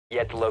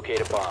Yet to locate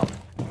a bomb.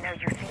 Now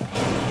you see?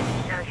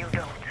 Now you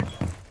don't.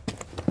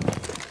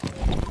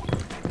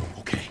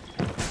 Okay.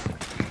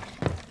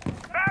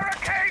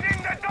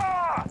 Barricading the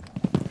door!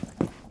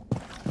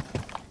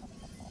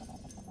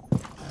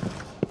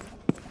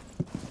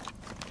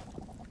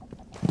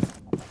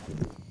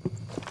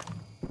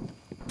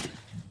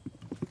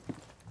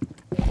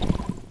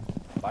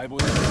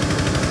 말보다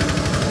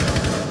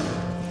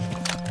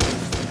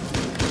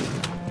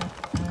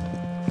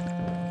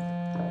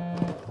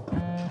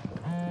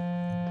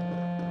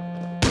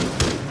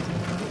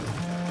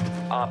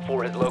Op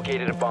 4 has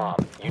located a bomb.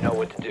 You know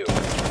what to do.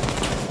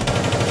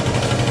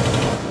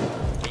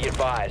 Be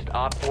advised,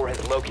 Op 4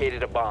 has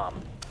located a bomb.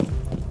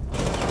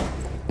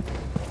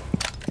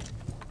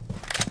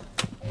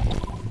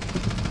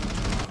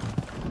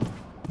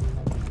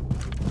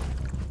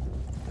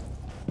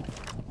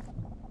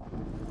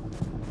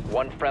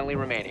 One friendly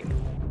remaining.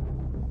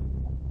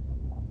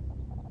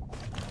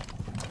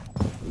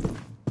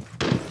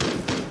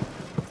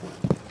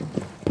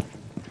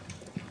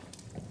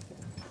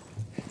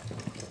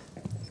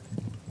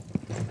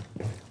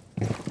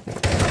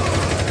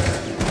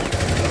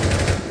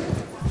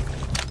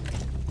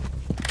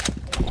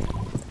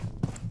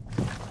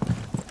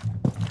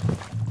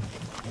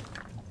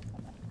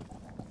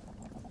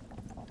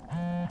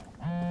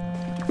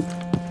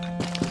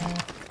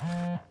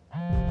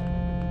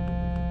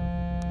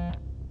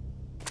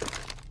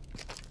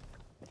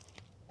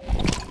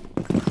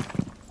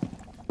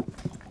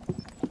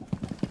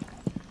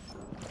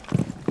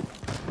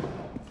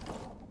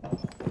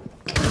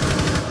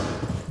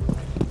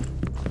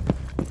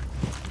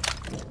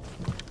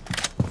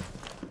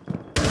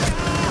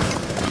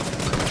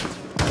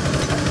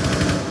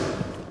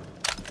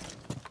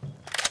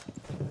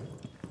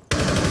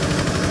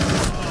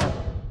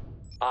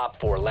 Op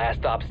 4, last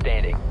stop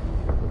standing.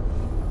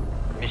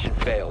 Mission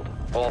failed.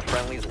 All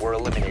friendlies were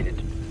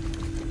eliminated.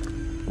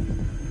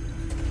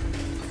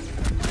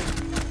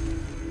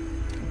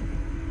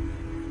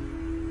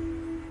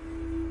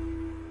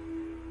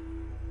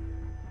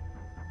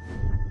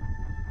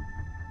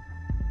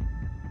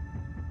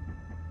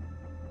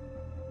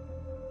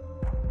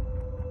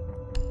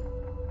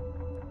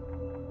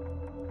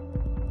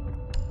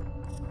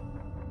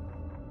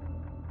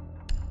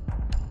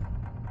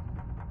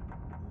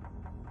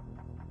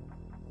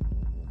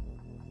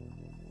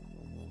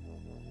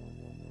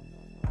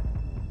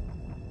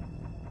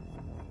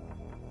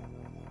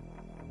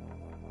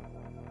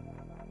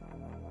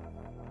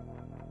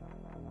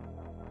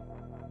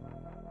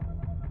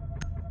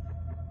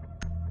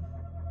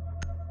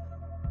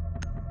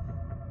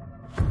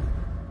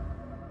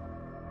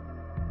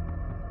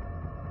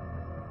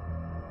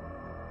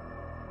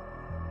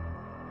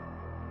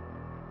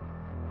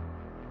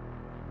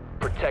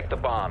 Protect the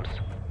bombs.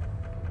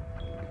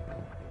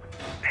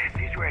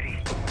 He's ready.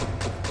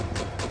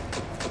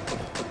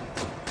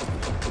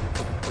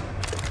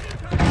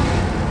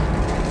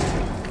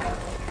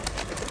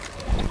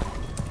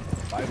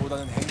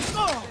 말보다는 행.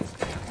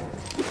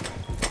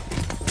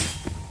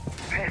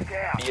 Passed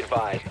out. Be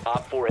advised,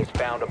 Op 4 has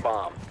found a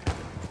bomb.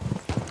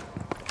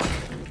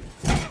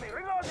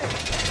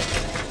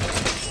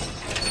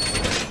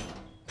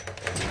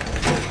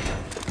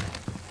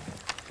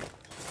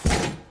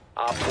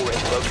 Op 4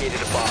 has located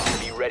a bomb.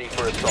 Be ready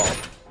for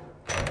assault.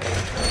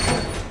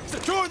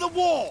 Secure the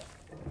wall.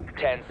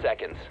 10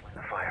 seconds.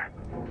 Fire.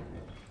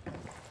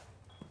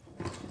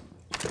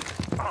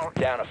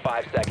 Down to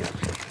 5 seconds.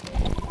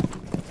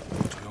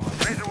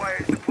 Razor wire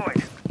is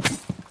deployed.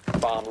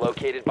 Bomb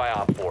located by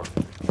Op 4.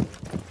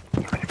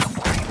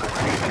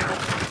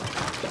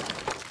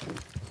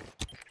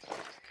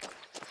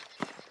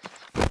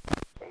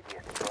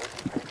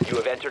 You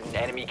have entered an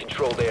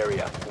enemy-controlled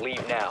area.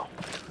 Leave now.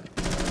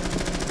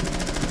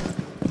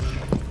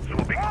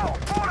 Oh,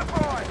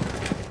 fortified!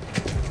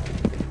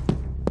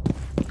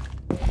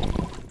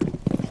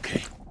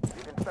 Okay.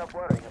 You can stop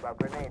worrying about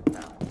grenades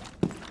now.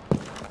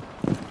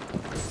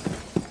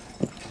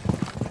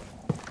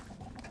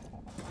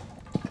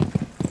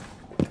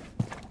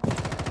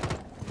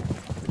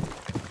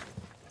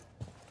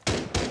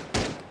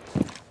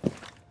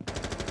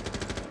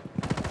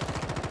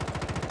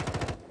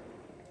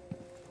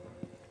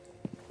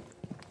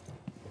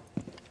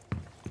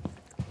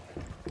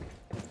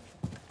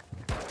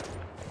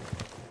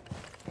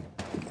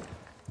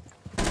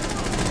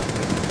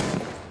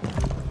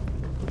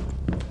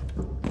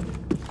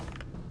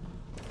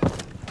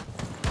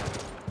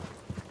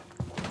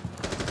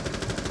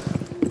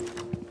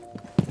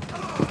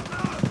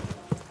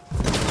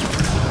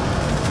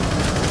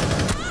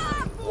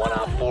 One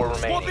Op 4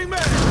 remaining. Swapping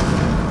men.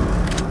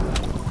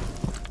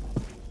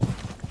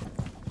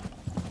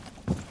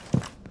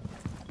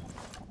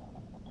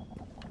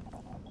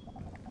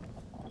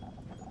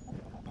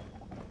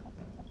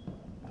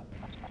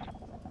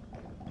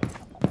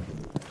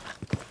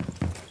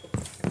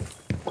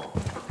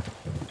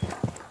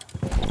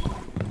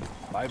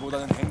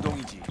 말보다는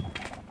행동이지.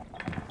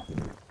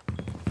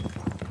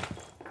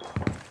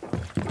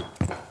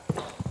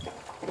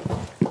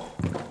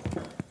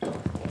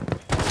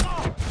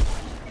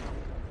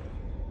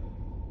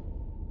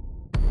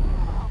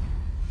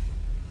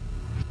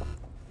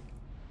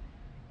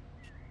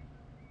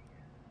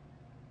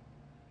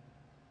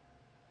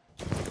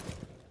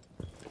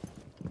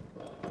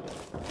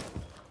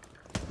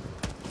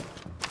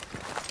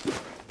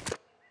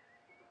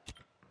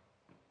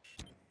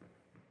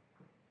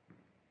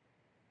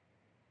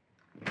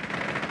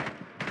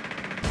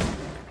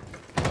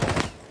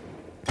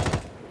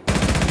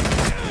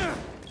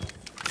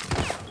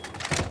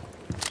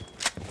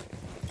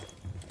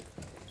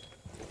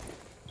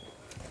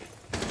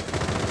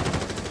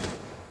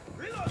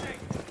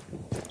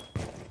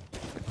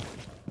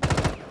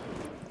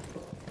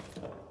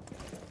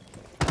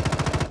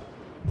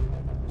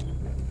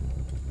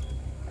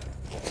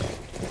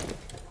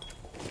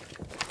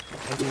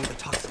 Taking the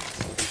toxins.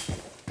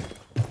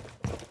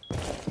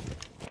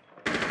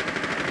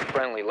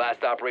 Friendly,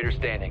 last operator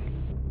standing.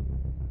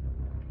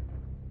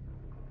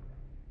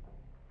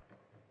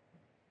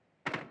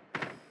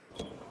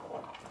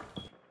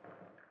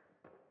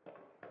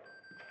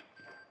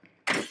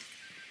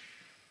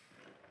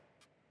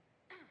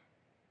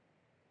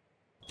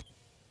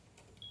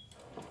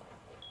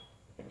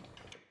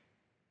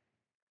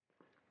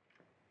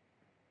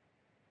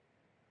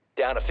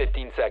 Down to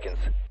 15 seconds.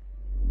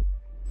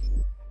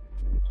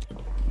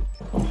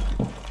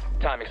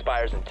 Time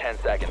expires in 10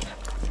 seconds.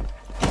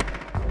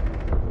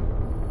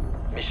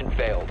 Mission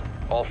failed.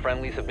 All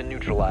friendlies have been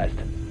neutralized.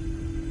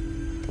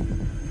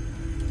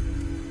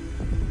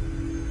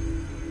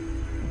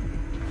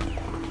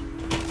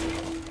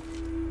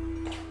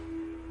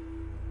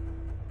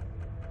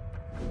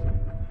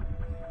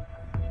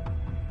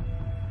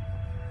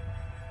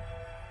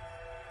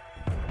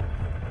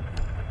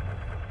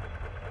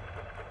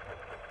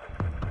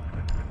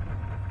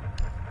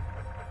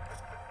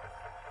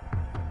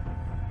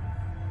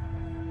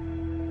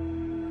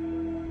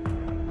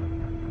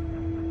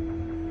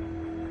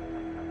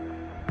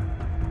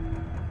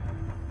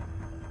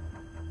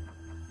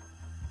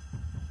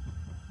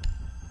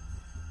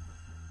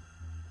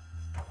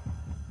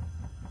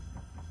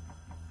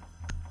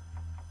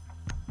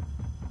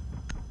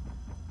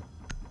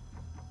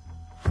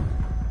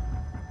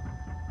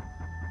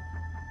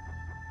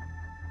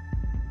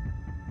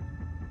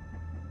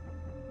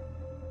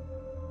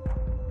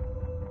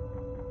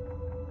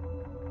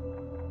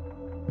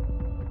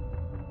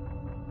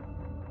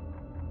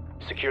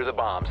 Secure the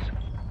bombs.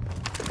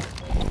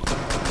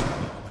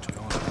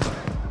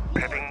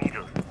 Prepping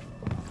needles.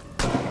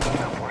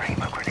 Stop worrying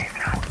about grenades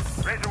now.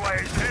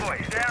 Razorway is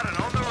boys out and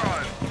on the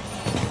road.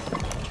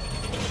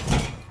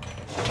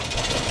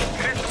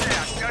 Heads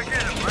out. Go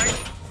get him, mate.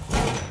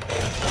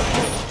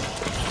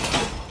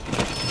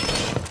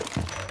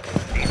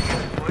 ATM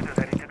squad are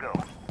ready to go.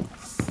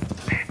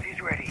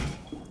 He's ready.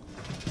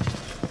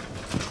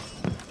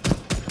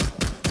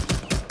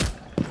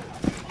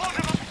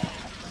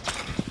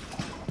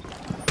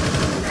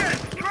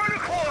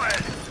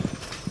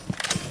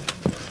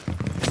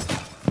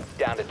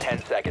 Down to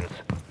 10 seconds.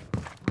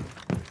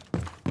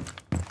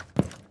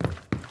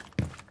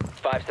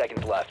 5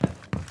 seconds left.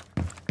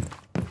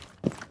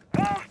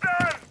 Wall's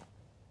done!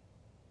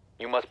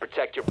 You must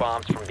protect your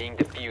bombs from being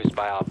defused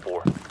by Op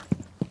 4.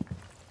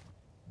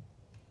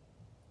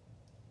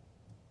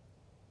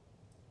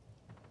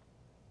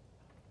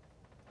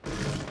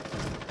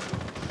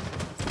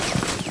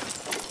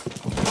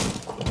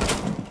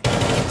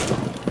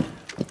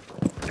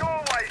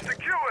 Doorway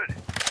secured!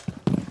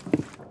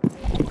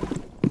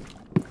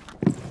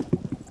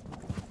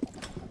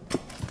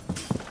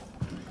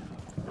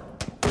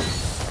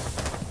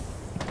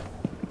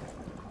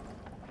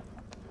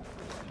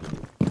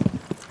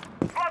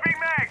 Flopping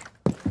mag!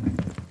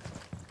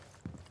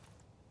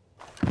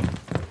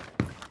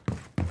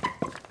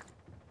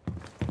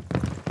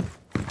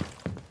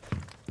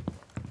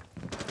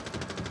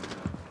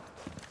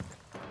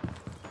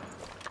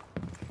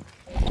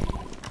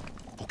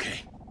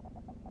 Okay.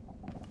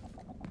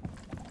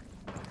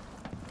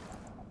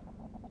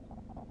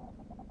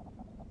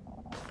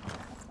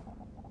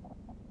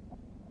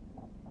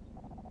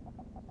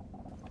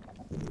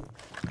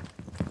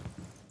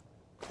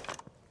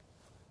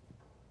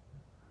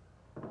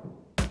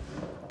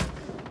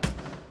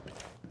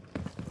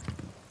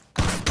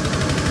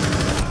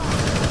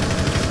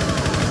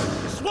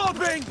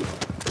 Swamping!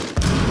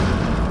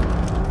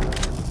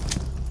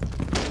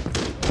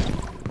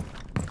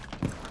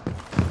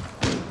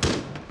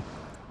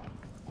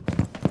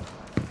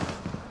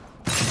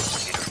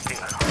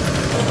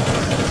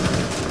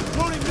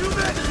 Loading new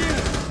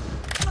magazine!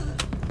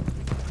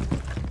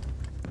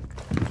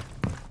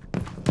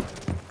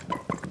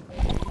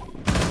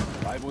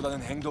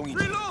 말보다는 행동이지.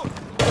 Reload!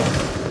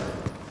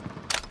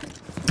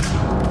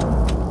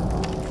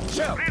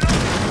 Shell!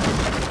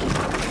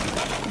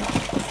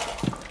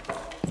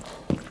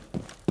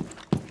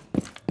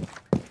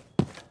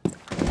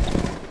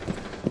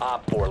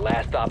 Op 4,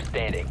 last stop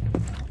standing.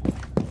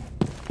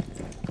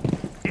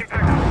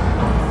 Impact!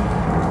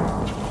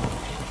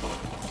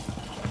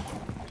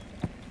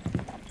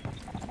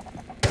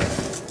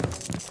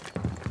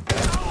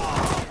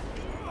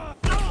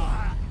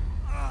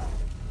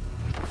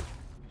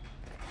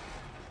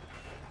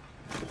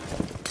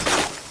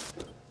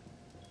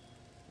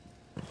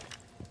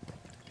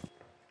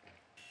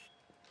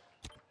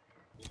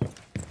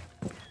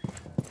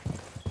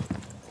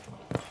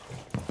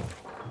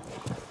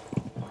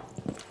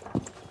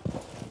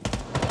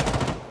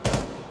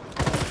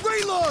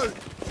 Reload!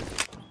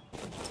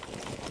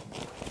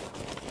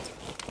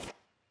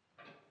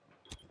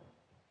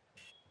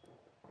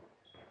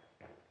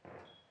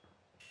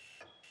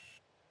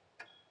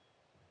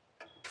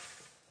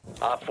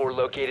 Op 4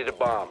 located a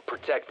bomb.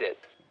 Protect it.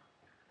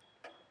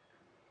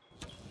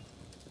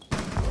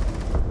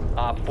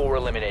 Op 4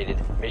 eliminated.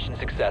 Mission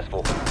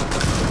successful.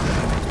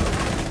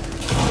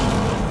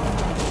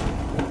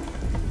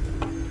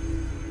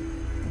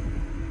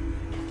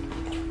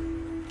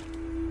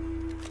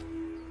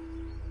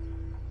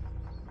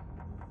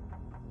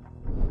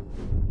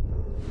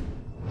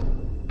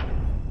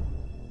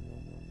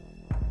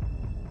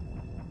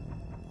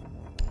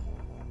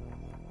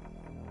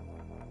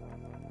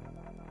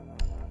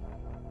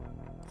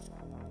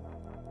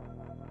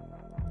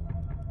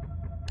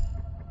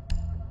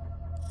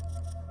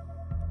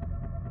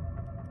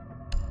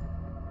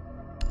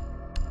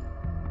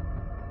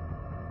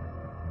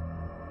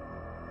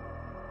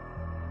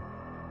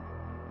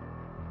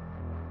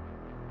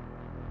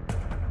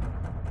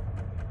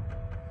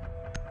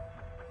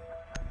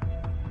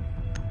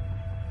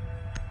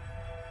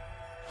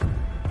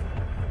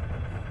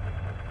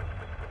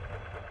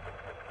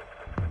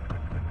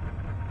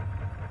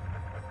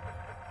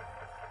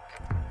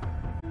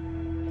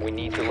 We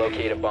need to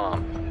locate a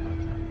bomb.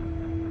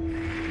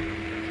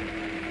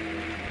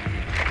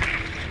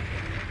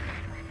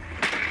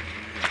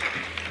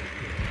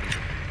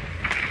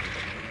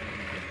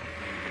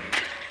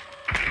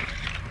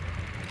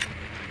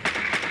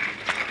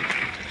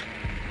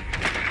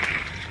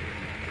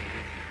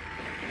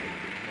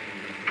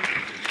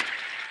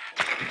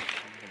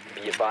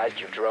 Be advised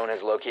your drone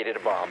has located a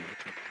bomb.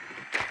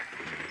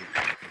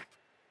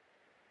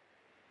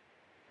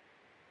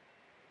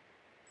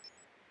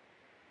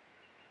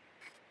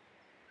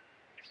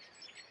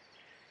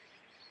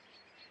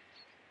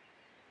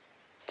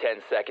 Ten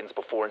seconds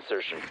before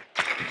insertion.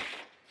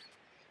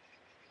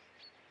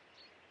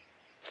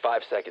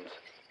 5 seconds.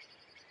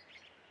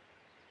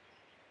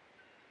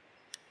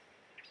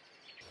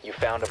 You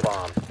found a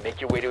bomb.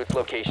 Make your way to its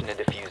location and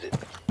defuse it.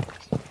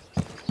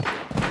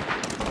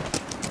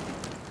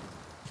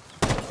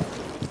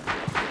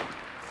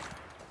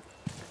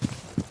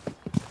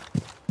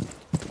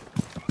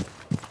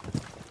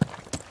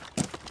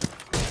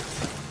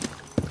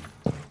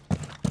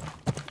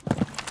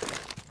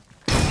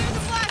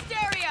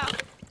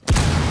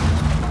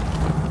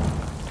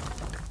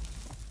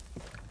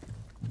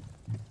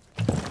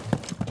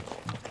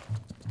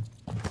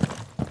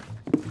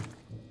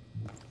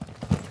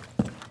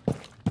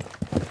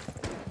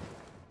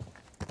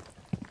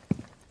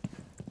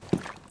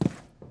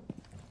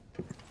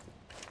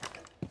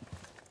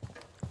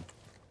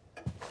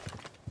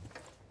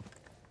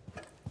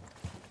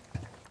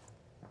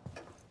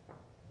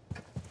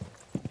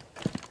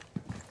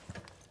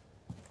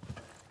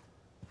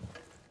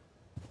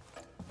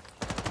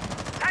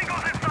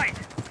 Tangle's in sight!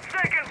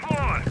 Second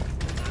floor!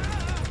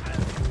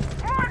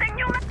 Morning,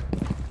 you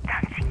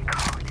dancing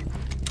code.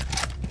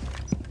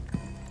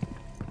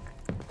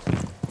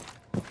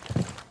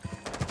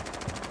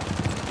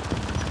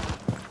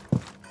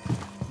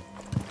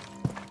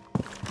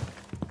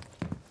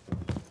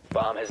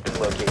 Bomb has been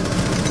located.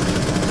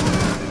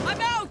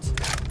 I'm out!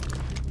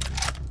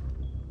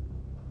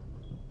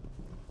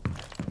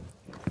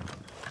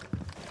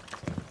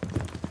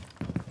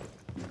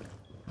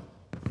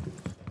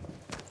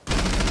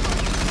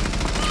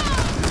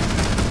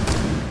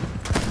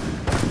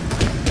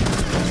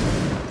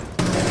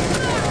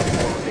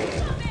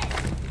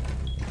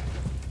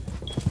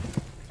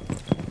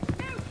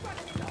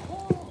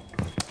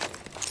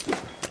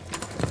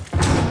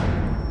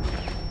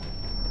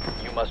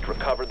 You must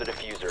recover the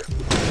diffuser.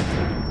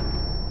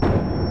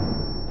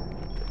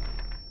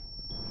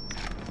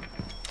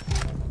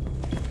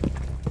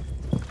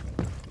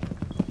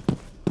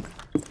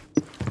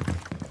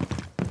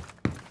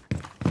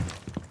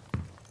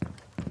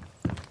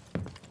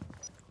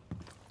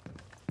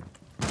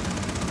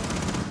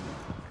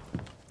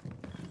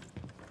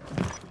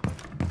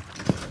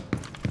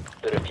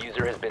 The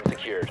diffuser has been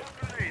secured.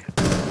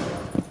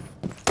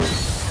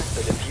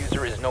 The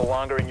diffuser is no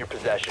longer in your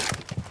possession.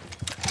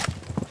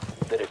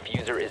 The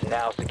diffuser is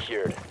now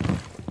secured.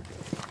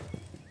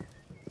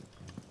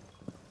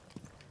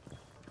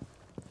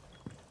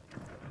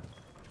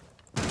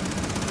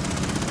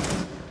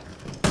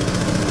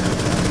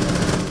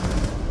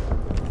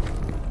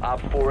 Op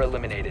 4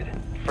 eliminated.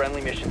 Friendly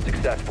mission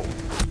successful.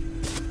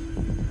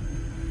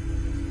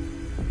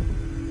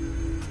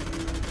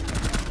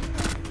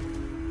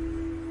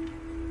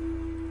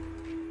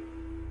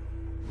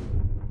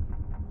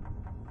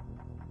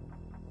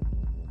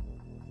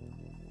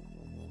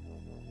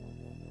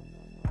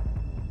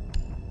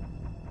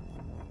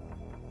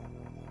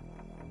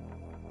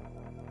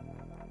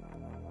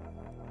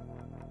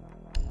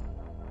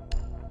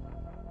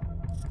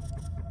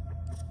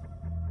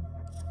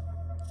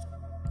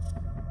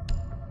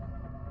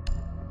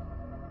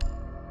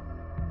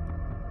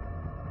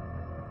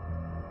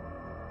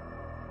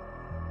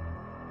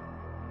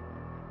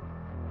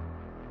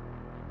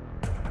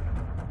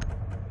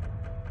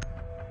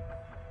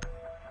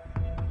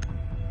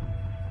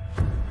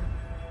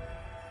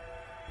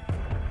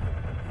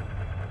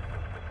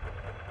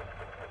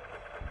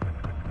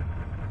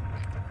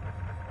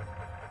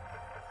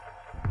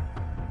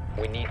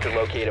 We need to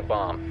locate a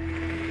bomb.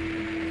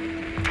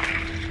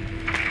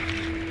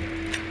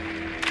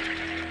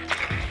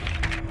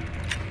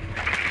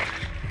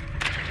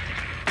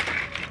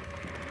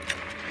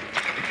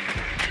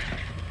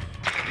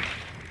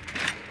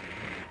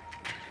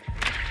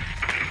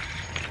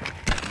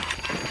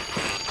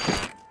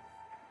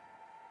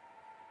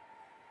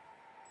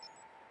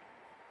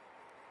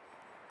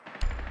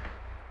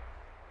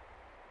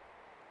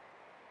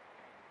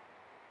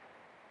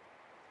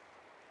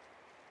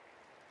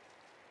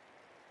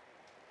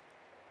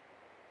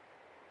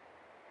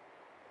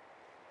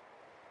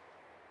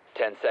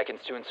 Ten seconds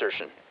to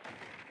insertion.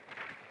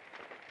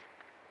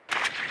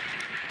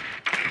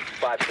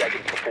 5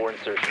 seconds before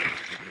insertion.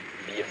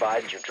 Be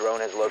advised your drone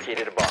has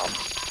located a bomb.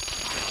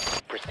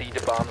 Proceed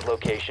to bomb's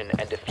location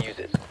and defuse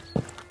it.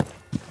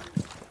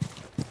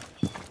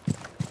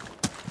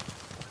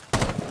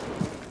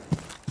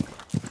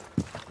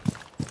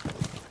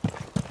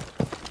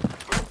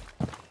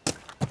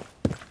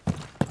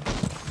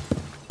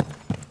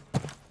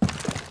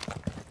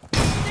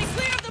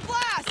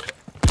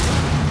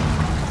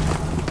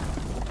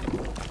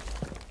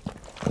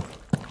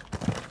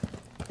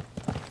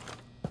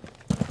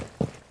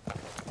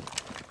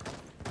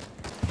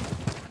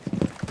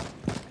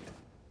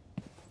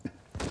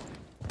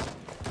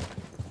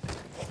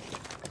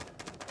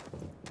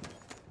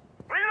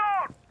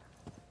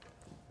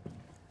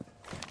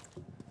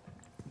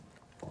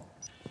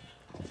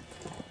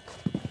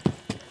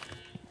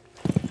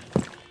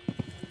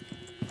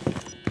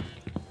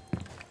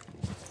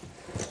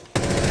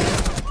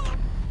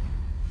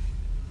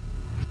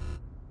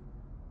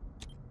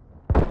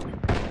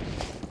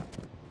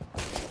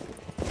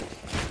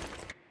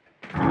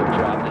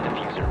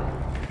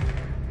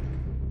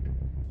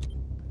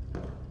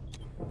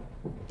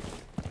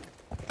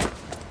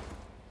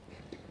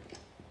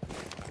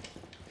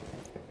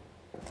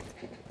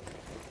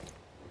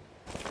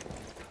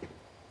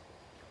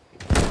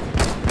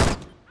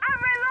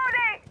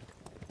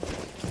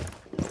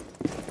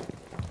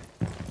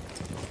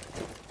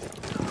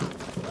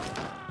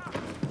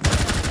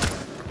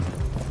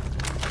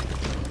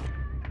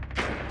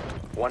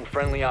 One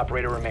friendly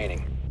operator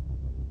remaining.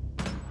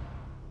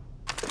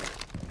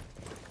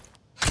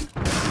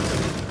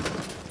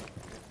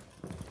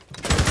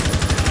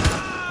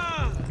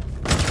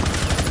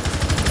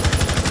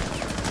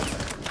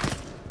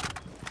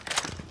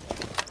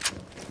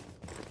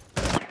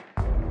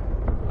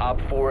 Op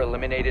 4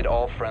 eliminated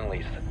all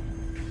friendlies.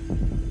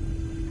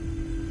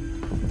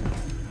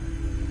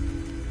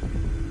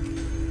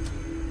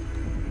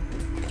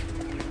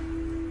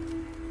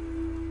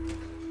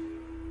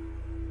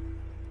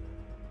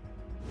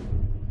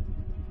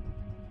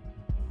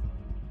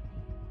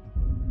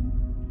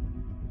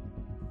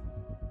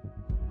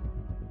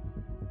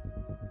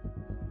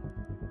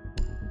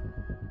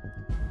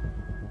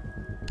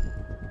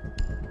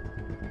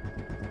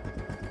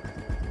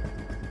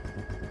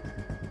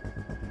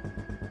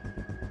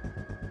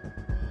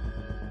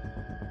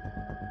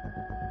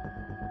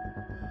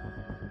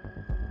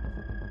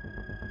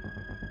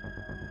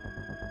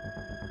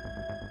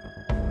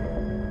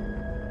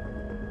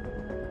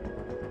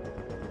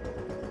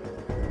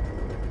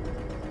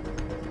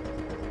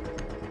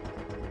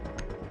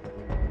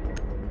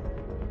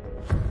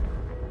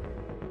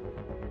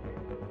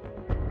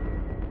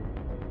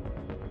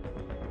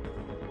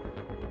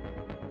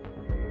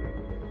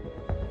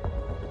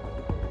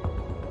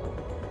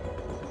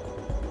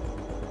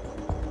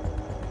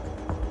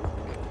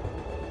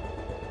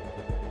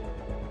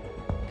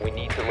 We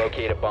need to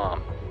locate a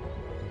bomb.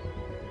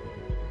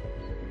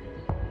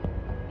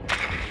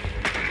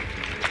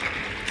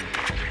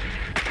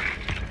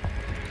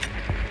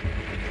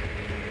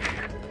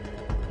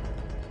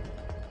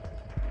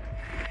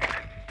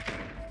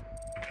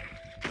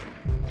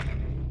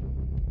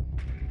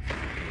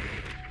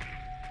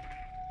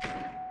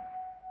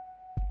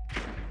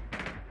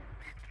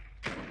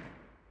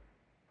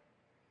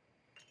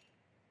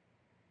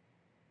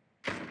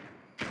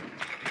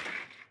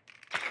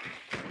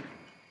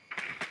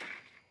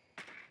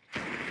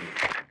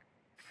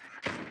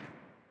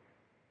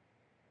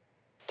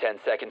 Ten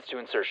seconds to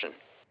insertion.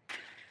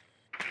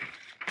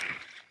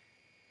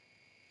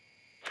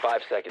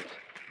 5 seconds.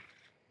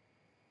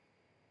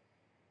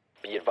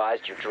 Be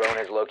advised your drone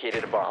has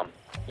located a bomb.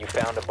 You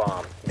found a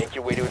bomb. Make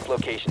your way to its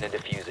location and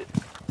defuse it.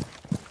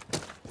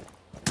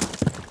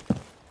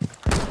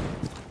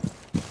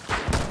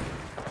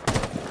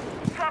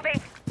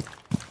 Copy.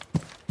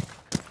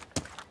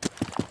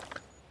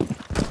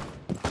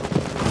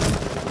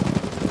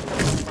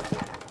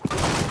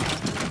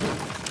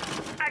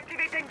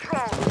 Activating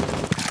drone.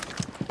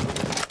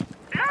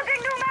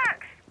 Loading new max.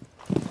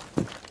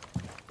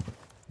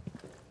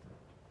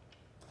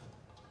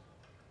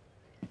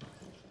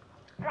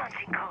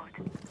 Launching code.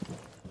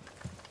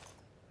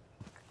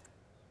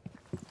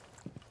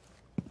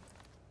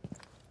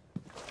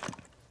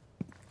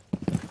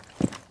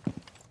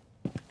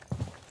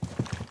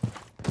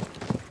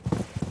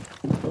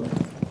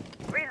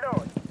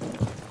 Reload.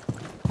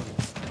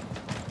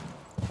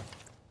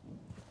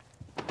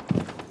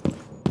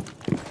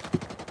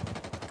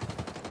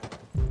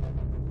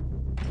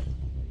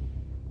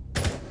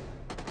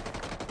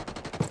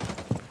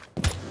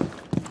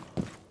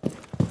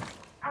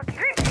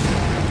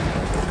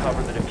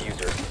 Cover the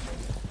diffuser.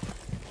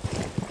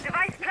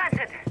 Device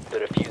planted. The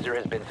diffuser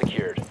has been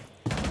secured.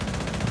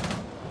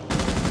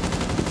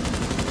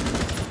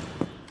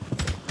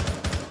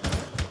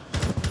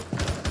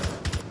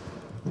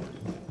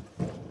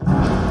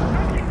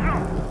 Launching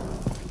drone.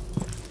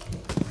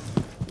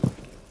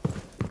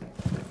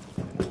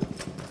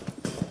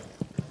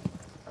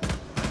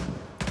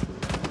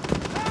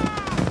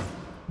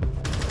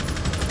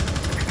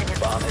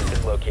 Bomb has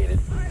been located.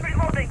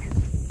 Reloading.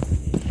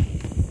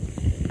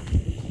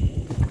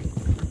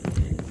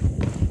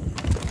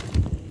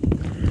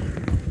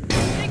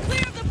 Stay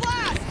clear of the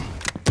blast!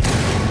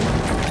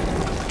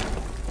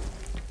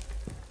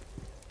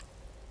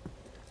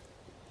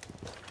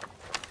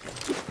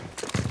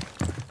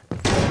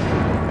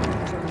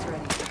 Drone's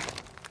ready.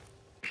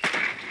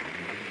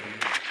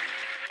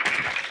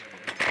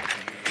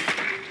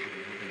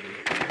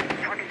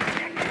 Target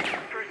protected.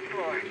 First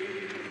floor.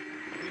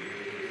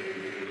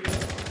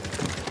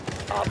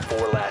 Op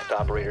 4 last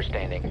operator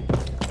standing.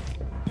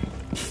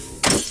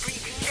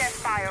 Breaching their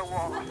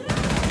firewall.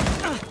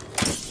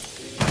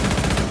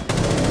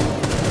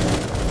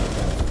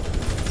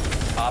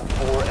 Op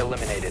 4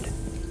 eliminated.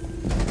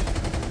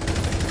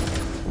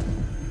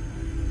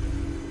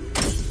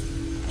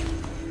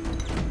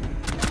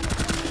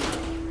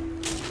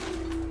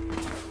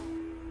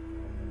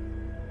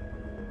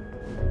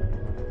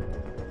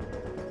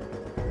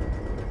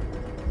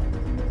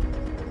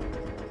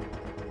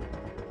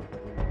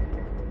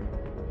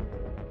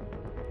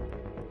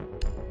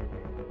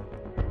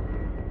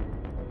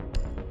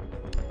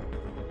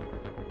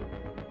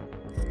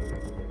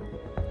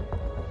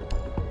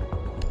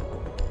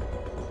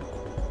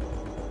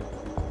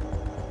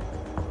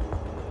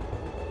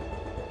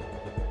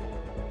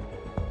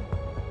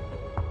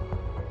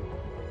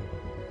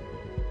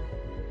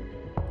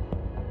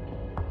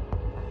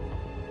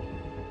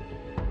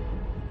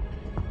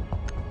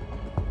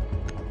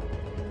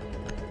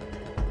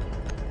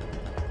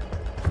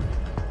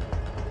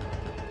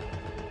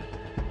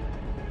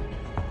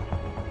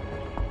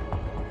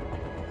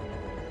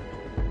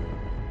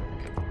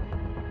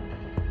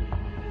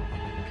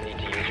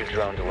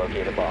 drone to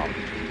locate a bomb.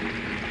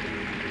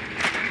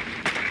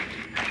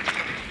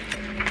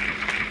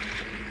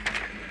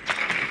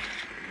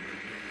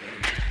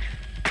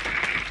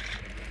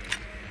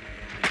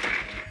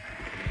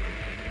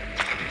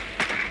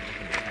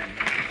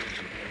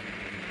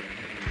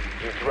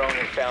 Your drone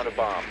has found a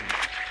bomb.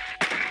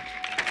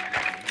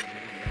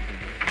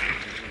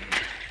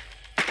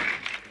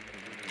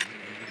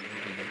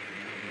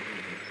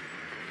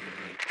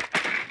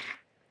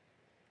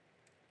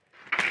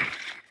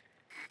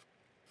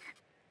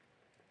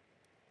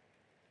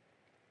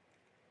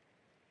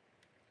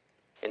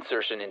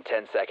 Insertion in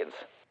 10 seconds.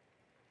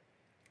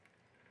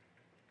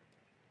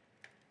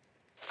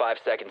 5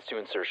 seconds to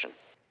insertion.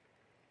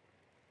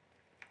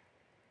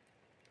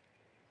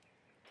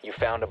 You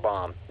found a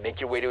bomb.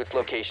 Make your way to its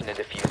location and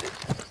defuse it.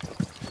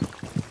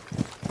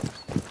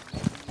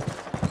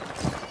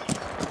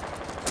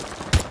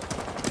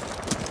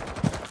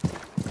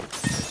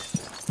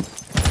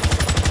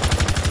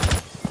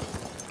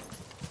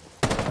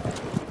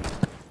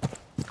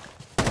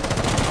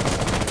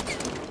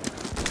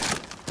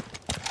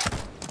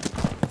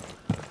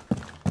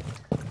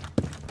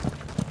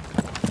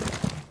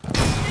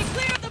 Stay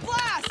clear of the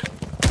blast!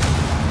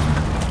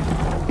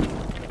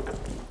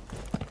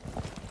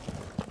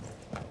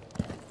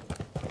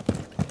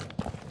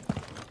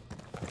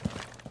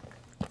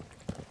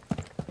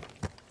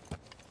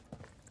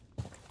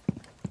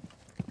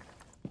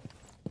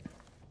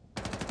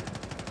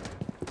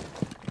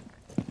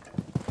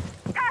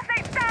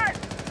 Tossing stun!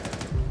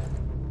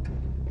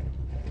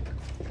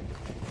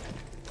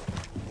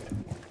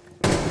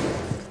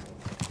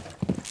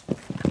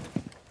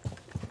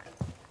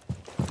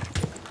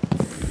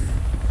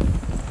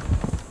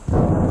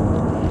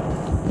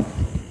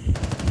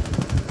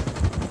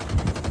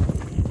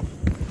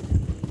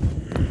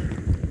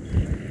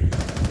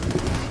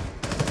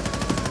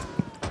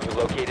 You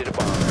located a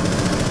bomb.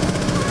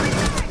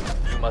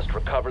 You must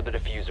recover the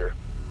diffuser.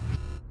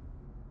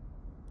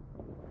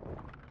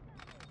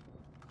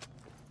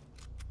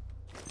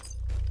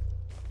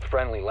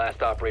 Friendly,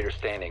 last operator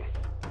standing.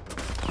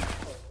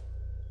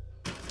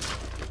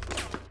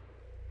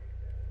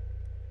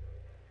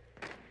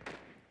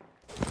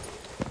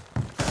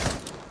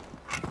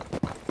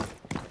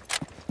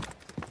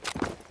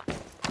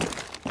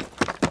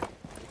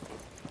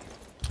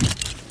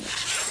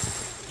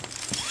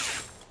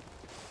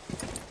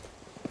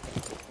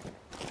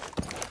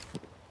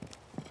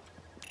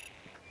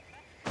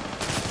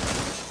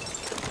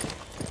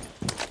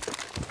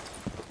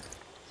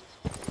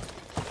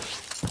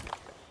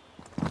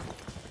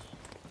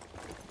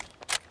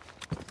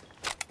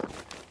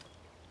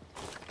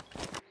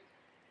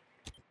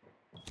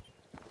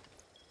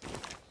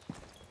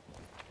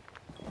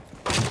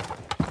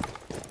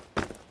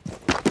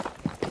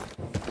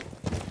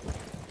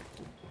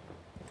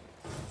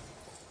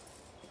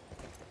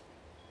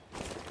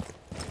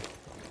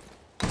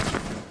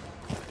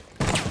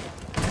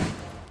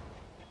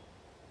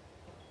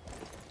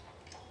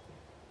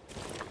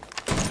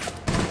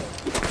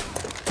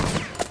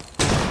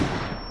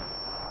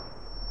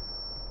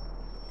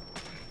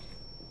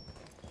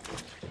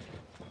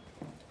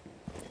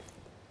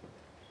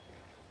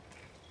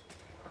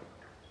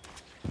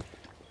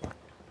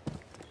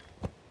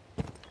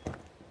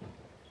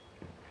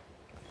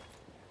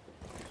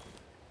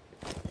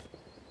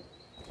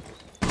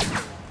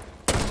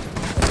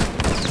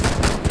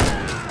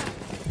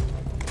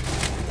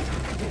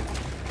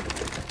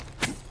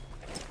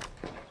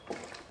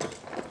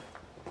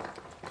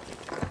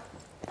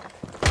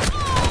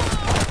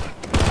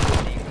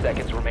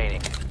 Seconds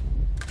remaining.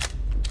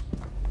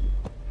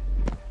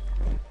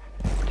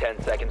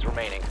 10 seconds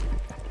remaining.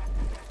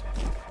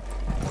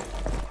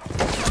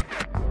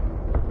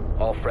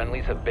 All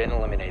friendlies have been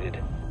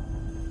eliminated.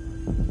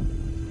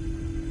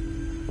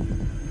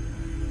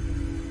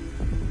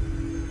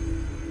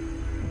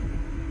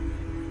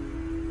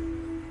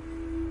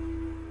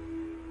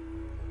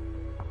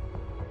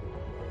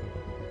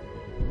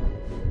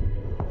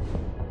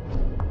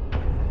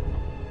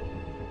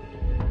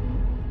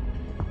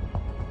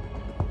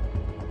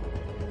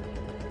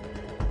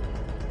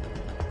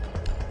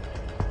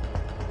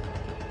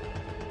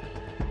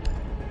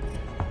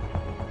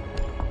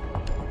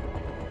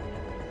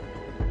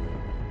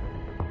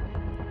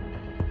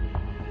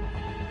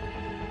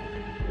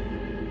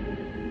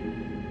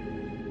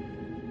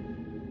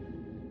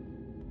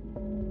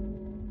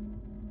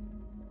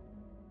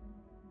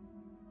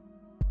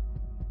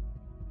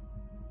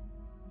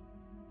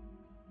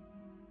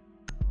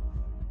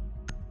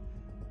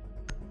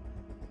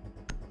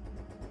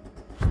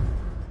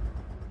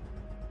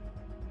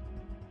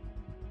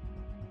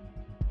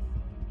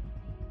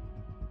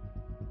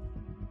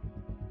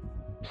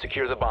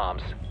 Secure the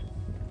bombs.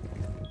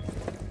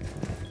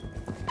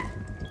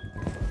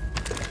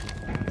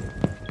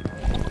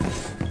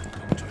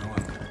 너무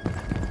조용한데.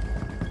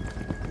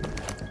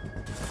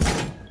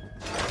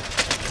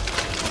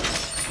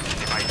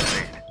 Device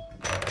placed.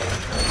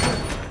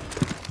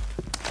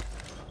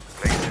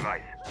 Place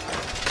device.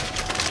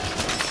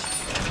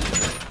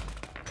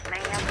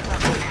 May have the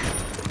button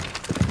now.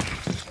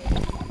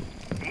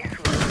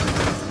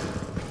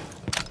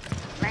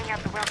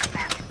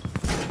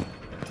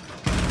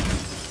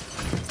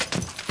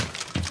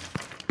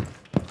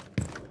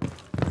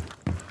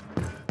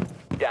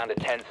 down to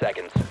 10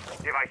 seconds.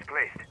 Device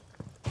placed.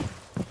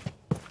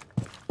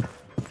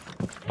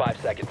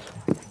 5 seconds.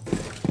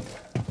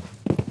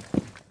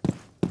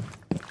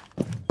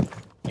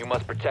 You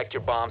must protect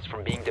your bombs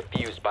from being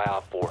defused by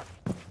Op 4.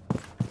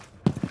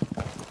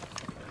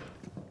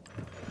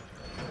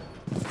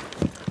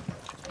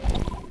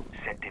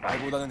 Set device.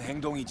 말보다는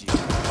행동이지.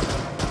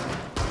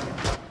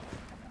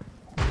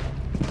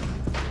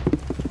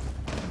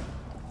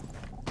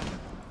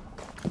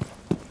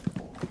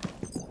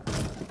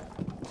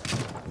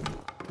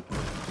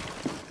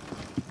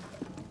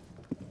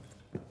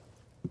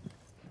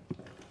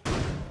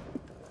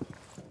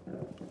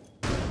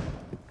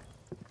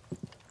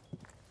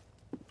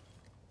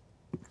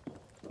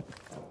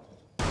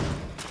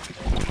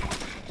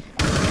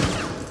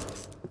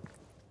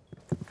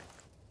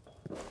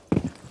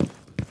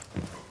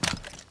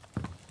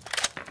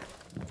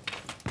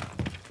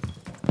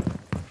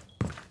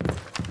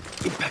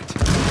 임팩트.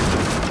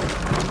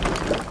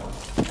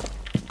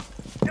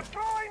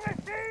 Deploying the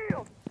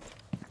shield.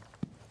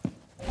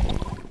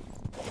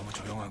 너무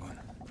조용하군.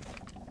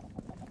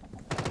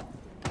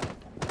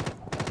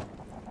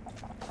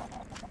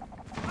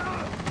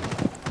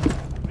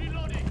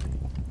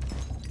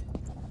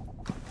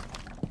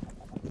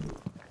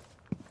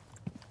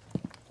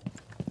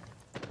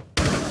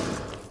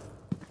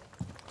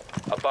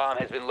 A bomb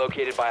has been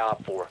located by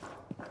Op 4.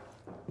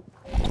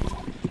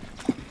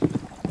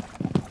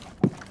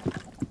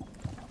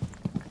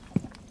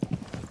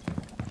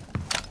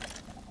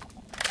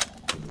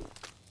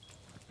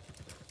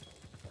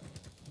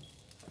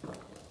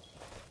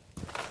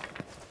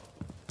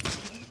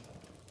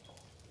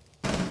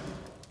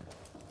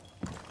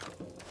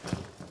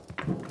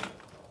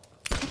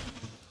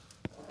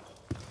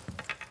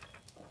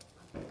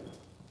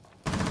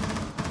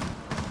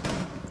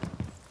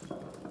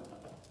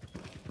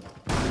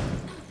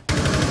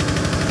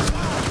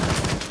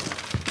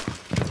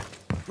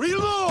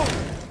 Reload!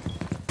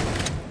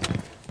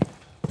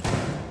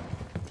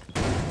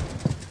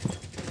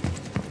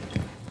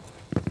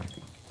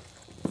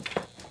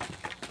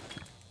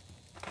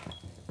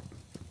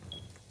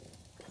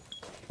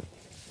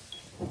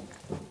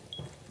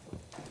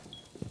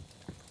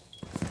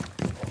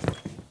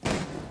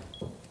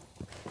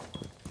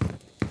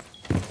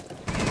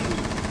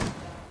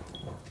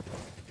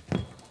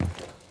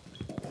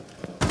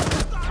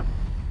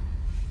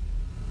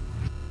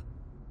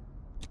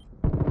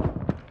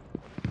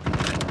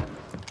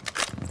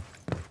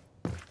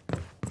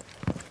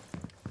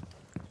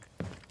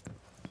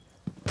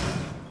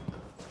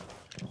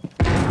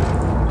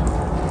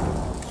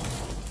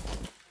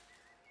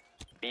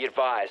 Be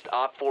advised,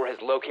 Op 4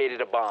 has located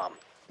a bomb.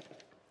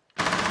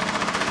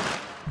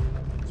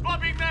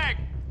 Swapping mag.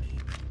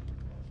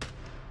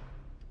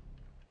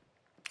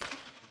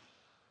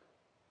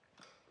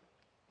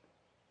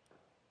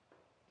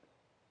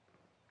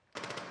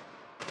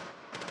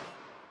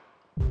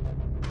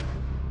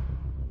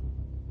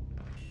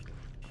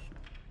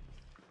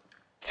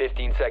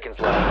 Fifteen seconds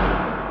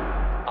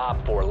left.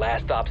 Op 4,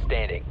 last stop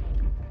standing.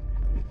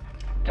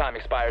 Time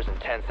expires in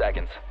 10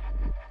 seconds.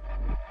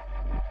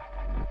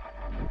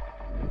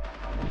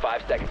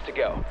 5 seconds to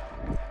go.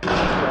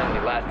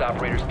 Friendly, last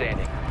operator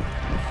standing.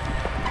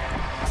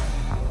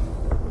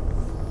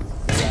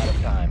 You're out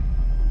of time.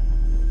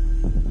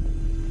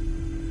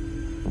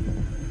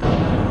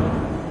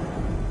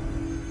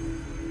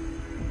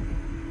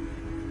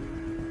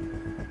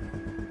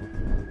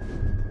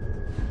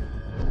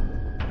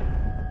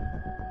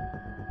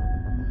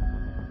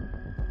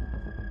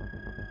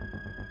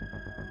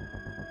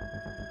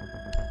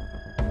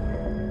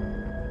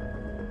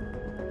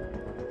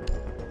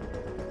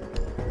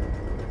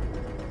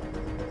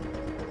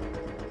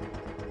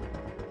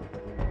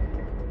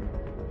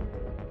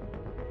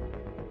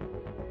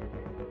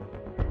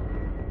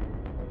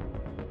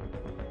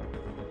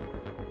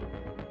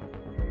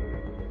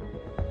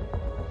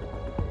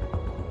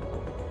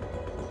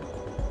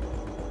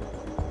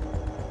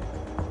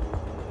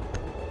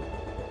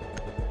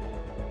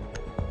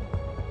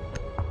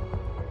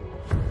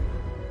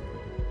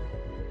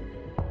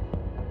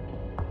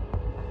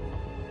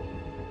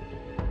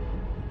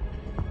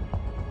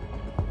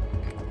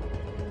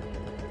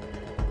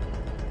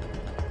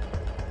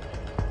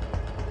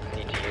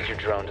 Use your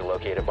drone to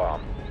locate a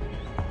bomb.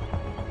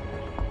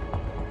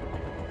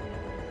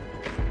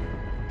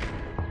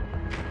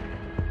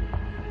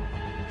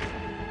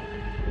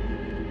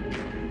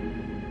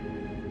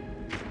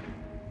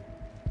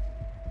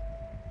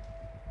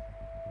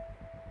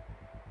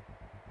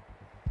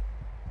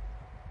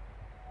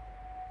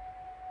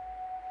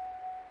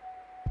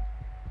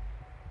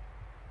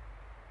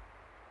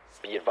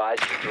 Be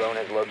advised, your drone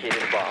has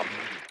located a bomb.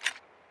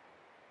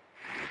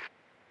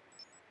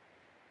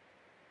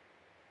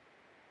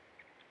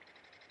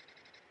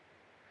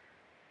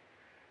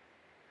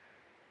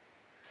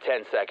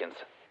 Ten seconds.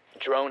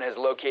 Drone has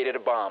located a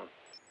bomb.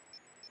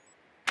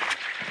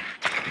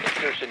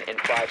 Insertion in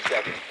 5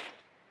 seconds.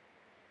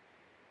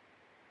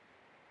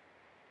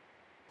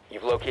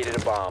 You've located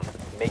a bomb.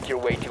 Make your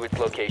way to its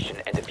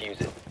location and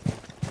defuse it.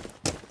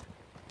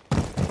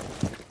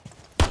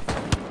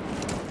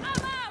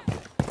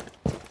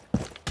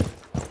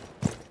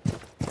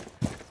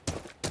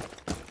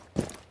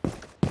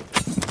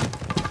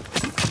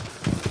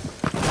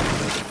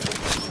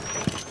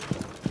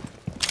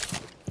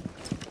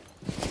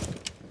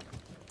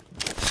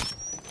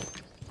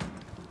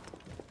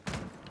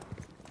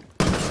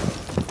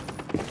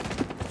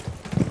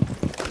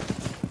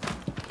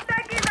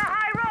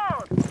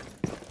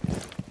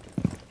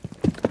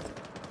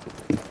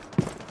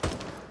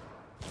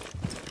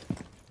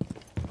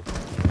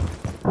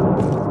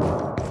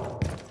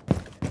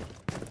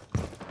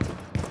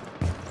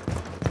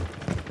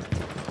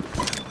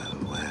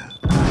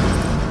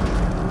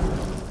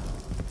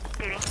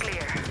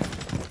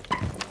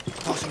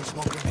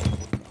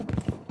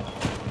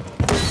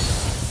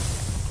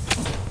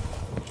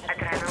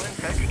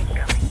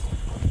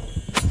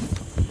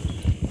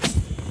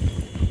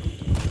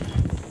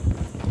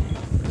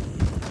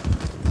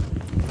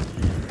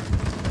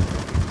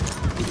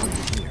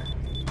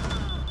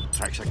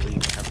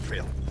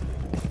 trail.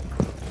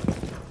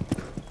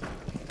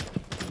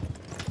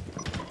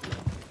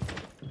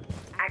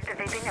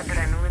 Activating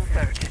adrenaline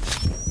surge.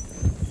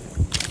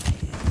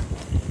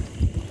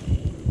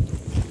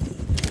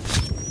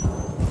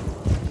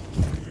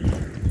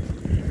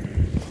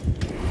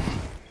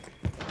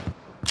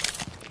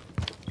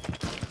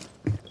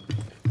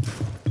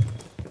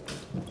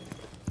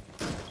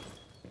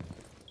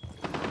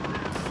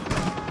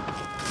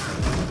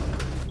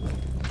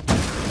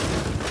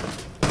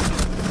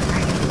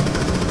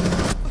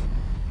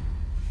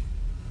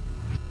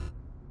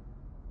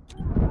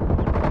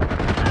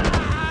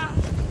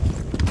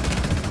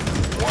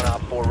 One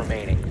op 4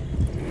 remaining.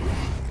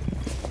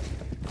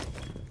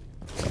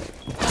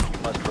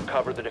 Must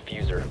recover the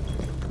diffuser.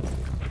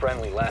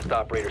 Friendly, last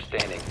operator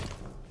standing.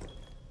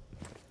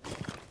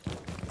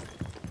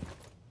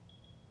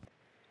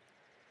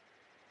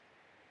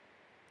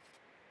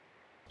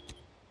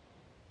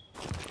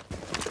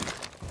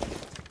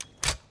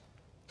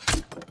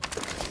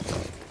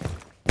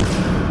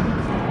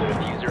 The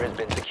diffuser has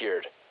been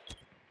secured.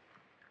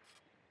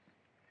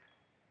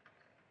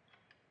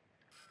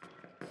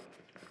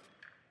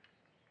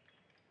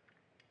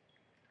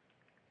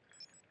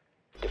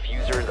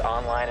 Diffuser is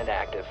online and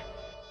active.